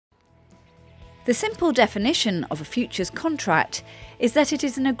The simple definition of a futures contract is that it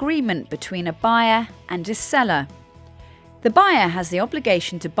is an agreement between a buyer and a seller. The buyer has the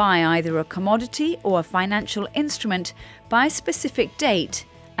obligation to buy either a commodity or a financial instrument by a specific date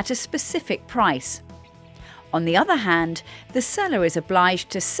at a specific price. On the other hand, the seller is obliged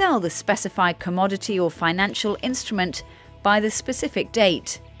to sell the specified commodity or financial instrument by the specific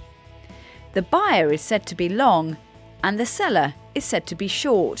date. The buyer is said to be long and the seller is said to be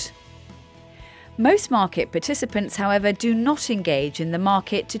short. Most market participants, however, do not engage in the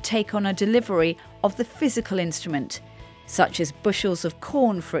market to take on a delivery of the physical instrument, such as bushels of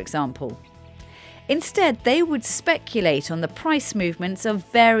corn, for example. Instead, they would speculate on the price movements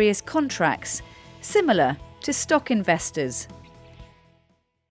of various contracts, similar to stock investors.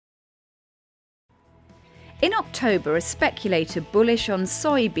 In October, a speculator bullish on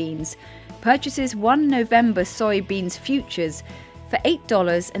soybeans purchases 1 November soybeans futures for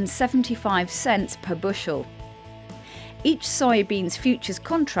 $8.75 per bushel. Each soybeans futures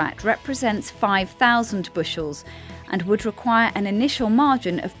contract represents 5,000 bushels and would require an initial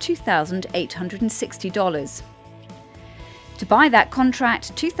margin of $2,860. To buy that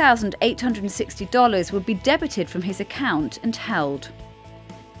contract, $2,860 would be debited from his account and held.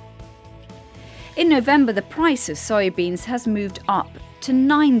 In November, the price of soybeans has moved up to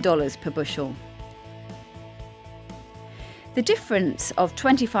 $9 per bushel. The difference of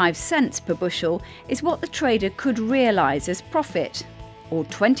 25 cents per bushel is what the trader could realise as profit, or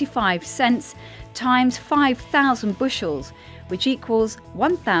 25 cents times 5,000 bushels, which equals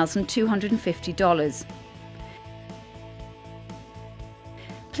 $1,250.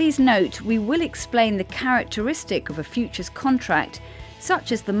 Please note, we will explain the characteristic of a futures contract,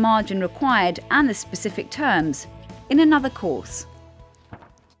 such as the margin required and the specific terms, in another course.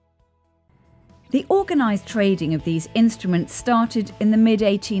 The organised trading of these instruments started in the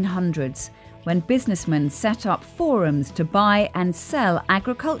mid-1800s, when businessmen set up forums to buy and sell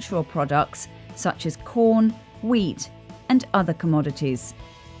agricultural products such as corn, wheat, and other commodities.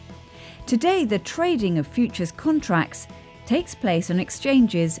 Today, the trading of futures contracts takes place on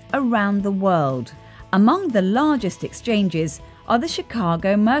exchanges around the world. Among the largest exchanges are the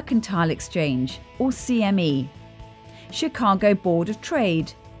Chicago Mercantile Exchange, or CME, Chicago Board of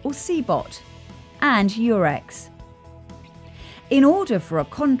Trade, or CBOT, and Eurex. In order for a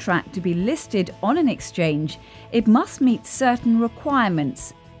contract to be listed on an exchange, it must meet certain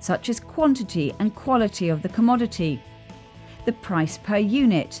requirements, such as quantity and quality of the commodity, the price per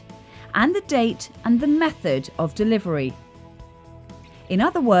unit, and the date and the method of delivery. In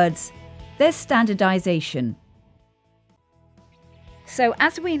other words, there's standardization. So,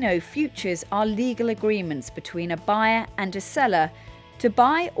 as we know, futures are legal agreements between a buyer and a seller to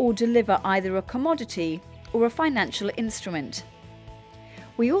buy or deliver either a commodity or a financial instrument.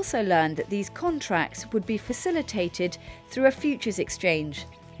 We also learned that these contracts would be facilitated through a futures exchange,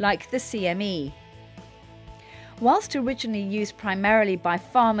 like the CME. Whilst originally used primarily by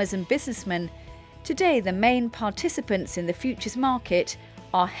farmers and businessmen, today the main participants in the futures market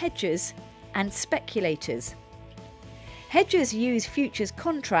are hedgers and speculators. Hedgers use futures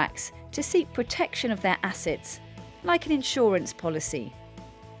contracts to seek protection of their assets, like an insurance policy.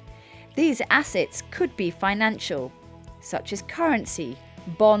 These assets could be financial, such as currency,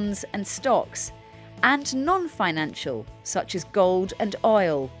 bonds and stocks, and non-financial, such as gold and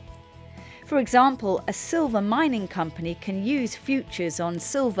oil. For example, a silver mining company can use futures on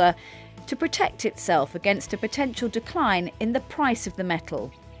silver to protect itself against a potential decline in the price of the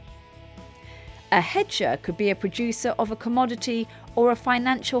metal. A hedger could be a producer of a commodity or a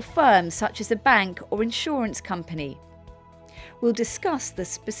financial firm such as a bank or insurance company. We'll discuss the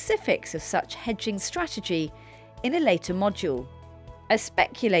specifics of such hedging strategy in a later module. A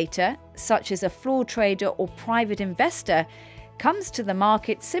speculator, such as a floor trader or private investor, comes to the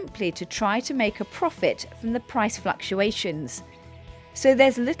market simply to try to make a profit from the price fluctuations. So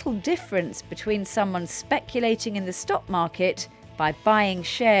there's little difference between someone speculating in the stock market by buying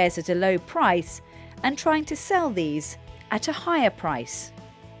shares at a low price and trying to sell these at a higher price.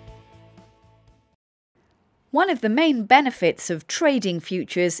 One of the main benefits of trading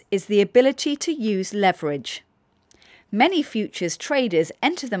futures is the ability to use leverage. Many futures traders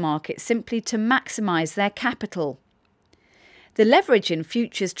enter the market simply to maximise their capital. The leverage in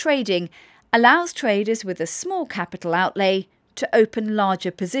futures trading allows traders with a small capital outlay to open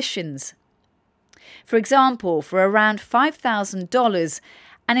larger positions. For example, for around $5,000,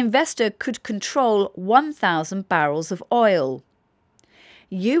 an investor could control 1,000 barrels of oil.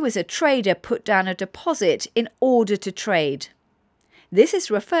 You as a trader put down a deposit in order to trade. This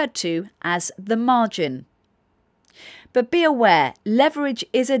is referred to as the margin. But be aware, leverage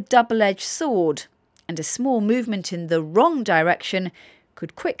is a double-edged sword, and a small movement in the wrong direction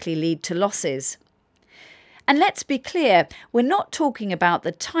could quickly lead to losses. And let's be clear, we're not talking about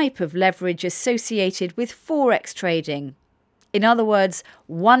the type of leverage associated with Forex trading. In other words,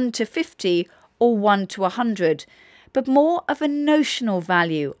 1 to 50 or 1 to 100, but more of a notional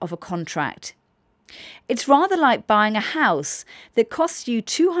value of a contract. It's rather like buying a house that costs you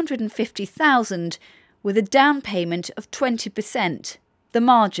 $250,000 with a down payment of 20%, the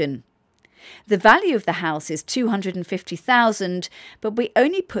margin. The value of the house is $250,000, but we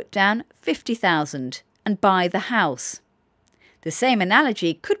only put down $50,000 and buy the house. The same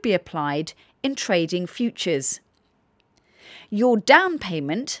analogy could be applied in trading futures. Your down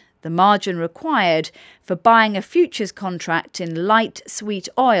payment, the margin required for buying a futures contract in light sweet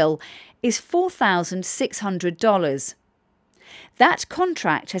oil, is $4,600. That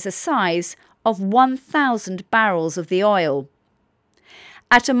contract has a size of 1,000 barrels of the oil.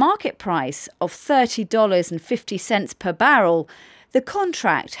 At a market price of $30.50 per barrel, the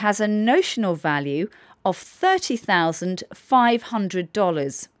contract has a notional value of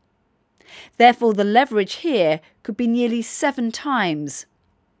 $30,500. Therefore, the leverage here could be nearly 7 times.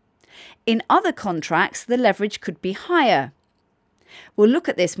 In other contracts, the leverage could be higher. We'll look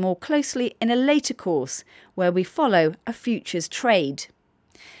at this more closely in a later course where we follow a futures trade.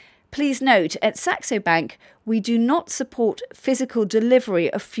 Please note, at Saxo Bank, we do not support physical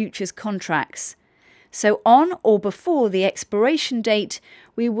delivery of futures contracts. So on or before the expiration date,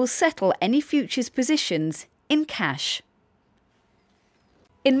 we will settle any futures positions in cash.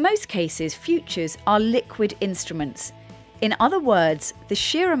 In most cases, futures are liquid instruments. In other words, the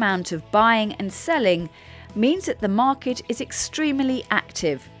sheer amount of buying and selling means that the market is extremely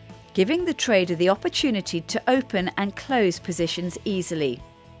active, giving the trader the opportunity to open and close positions easily.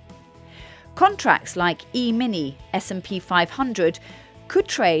 Contracts like E-mini S&P 500 could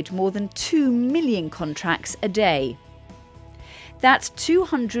trade more than 2 million contracts a day. That's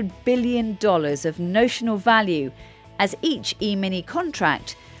 $200 billion of notional value, as each E-mini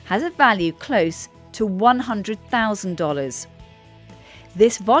contract has a value close to $100,000.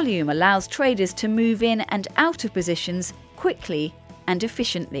 This volume allows traders to move in and out of positions quickly and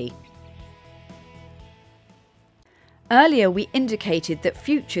efficiently. Earlier we indicated that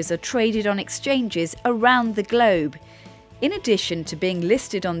futures are traded on exchanges around the globe. In addition to being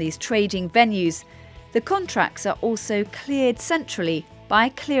listed on these trading venues, the contracts are also cleared centrally by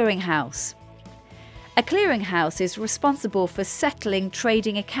a clearinghouse. A clearinghouse is responsible for settling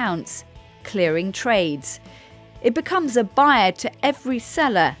trading accounts, clearing trades. It becomes a buyer to every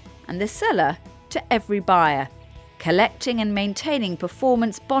seller and the seller to every buyer, collecting and maintaining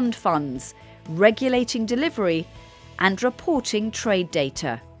performance bond funds, regulating delivery, and reporting trade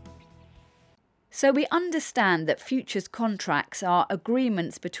data. So we understand that futures contracts are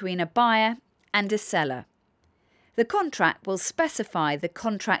agreements between a buyer and a seller. The contract will specify the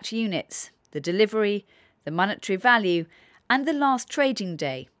contract units, the delivery, the monetary value, and the last trading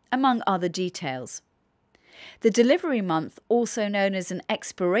day, among other details. The delivery month, also known as an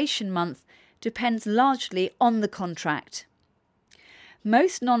expiration month, depends largely on the contract.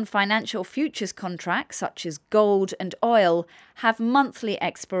 Most non-financial futures contracts, such as gold and oil, have monthly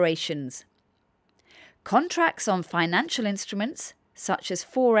expirations. Contracts on financial instruments, such as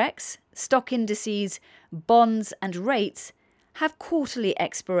Forex, stock indices, bonds and rates, have quarterly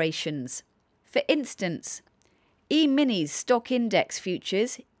expirations. For instance, E-mini's stock index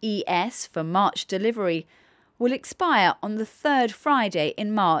futures, ES for March delivery, will expire on the third Friday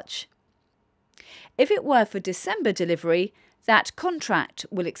in March. If it were for December delivery, that contract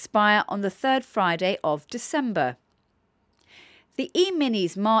will expire on the third Friday of December. The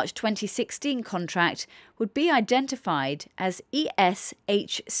E-mini's March 2016 contract would be identified as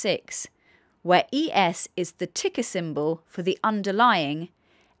ESH6, where ES is the ticker symbol for the underlying,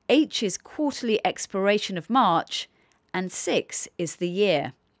 H is quarterly expiration of March, and 6 is the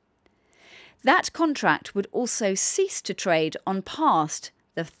year. That contract would also cease to trade on past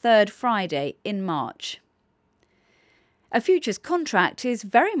the third Friday in March. A futures contract is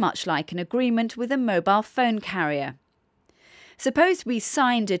very much like an agreement with a mobile phone carrier. Suppose we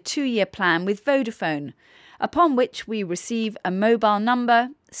signed a 2-year plan with Vodafone, upon which we receive a mobile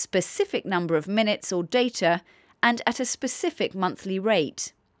number, specific number of minutes or data, and at a specific monthly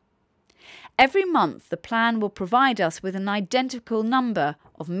rate. Every month the plan will provide us with an identical number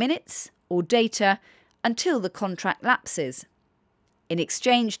of minutes or data until the contract lapses. In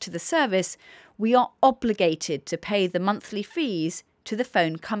exchange to the service, we are obligated to pay the monthly fees to the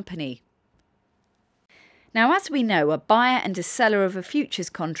phone company. Now, as we know, a buyer and a seller of a futures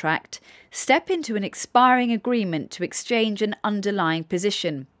contract step into an expiring agreement to exchange an underlying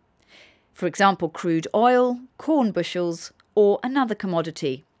position. For example, crude oil, corn bushels, or another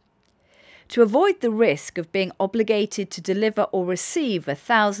commodity. To avoid the risk of being obligated to deliver or receive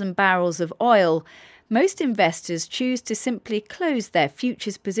 1,000 barrels of oil, most investors choose to simply close their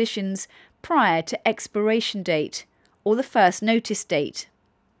futures positions prior to expiration date or the first notice date.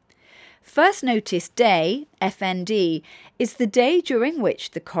 First notice day, FND, is the day during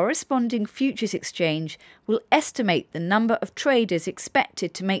which the corresponding futures exchange will estimate the number of traders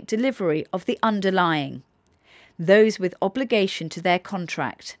expected to make delivery of the underlying, those with obligation to their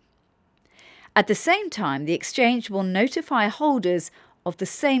contract. At the same time, the exchange will notify holders of the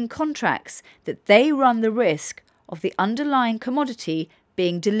same contracts that they run the risk of the underlying commodity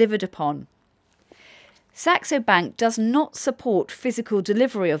being delivered upon. Saxo Bank does not support physical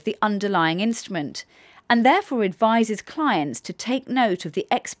delivery of the underlying instrument and therefore advises clients to take note of the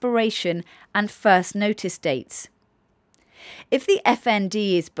expiration and first notice dates. If the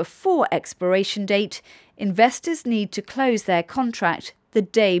FND is before expiration date, investors need to close their contract the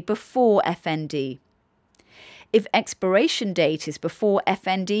day before FND. If expiration date is before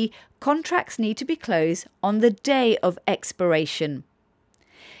FND, contracts need to be closed on the day of expiration.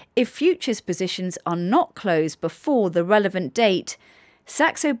 If futures positions are not closed before the relevant date,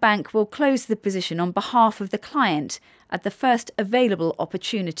 Saxo Bank will close the position on behalf of the client at the first available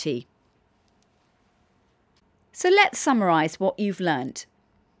opportunity. So let's summarise what you've learnt.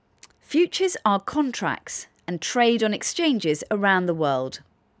 Futures are contracts and trade on exchanges around the world.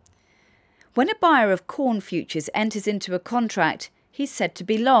 When a buyer of corn futures enters into a contract, he's said to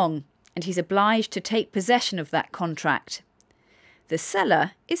be long, and he's obliged to take possession of that contract. The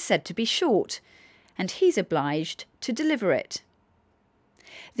seller is said to be short, and he's obliged to deliver it.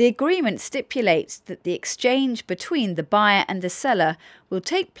 The agreement stipulates that the exchange between the buyer and the seller will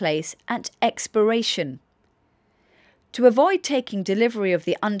take place at expiration. To avoid taking delivery of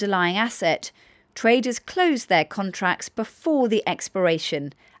the underlying asset, traders close their contracts before the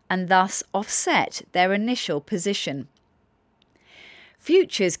expiration and thus offset their initial position.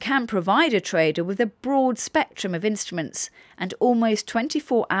 Futures can provide a trader with a broad spectrum of instruments and almost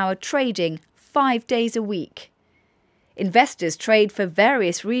 24-hour trading 5 days a week. Investors trade for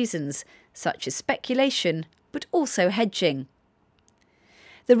various reasons, such as speculation, but also hedging.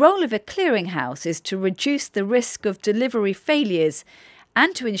 The role of a clearinghouse is to reduce the risk of delivery failures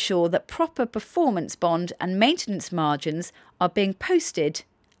and to ensure that proper performance bond and maintenance margins are being posted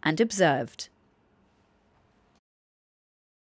and observed.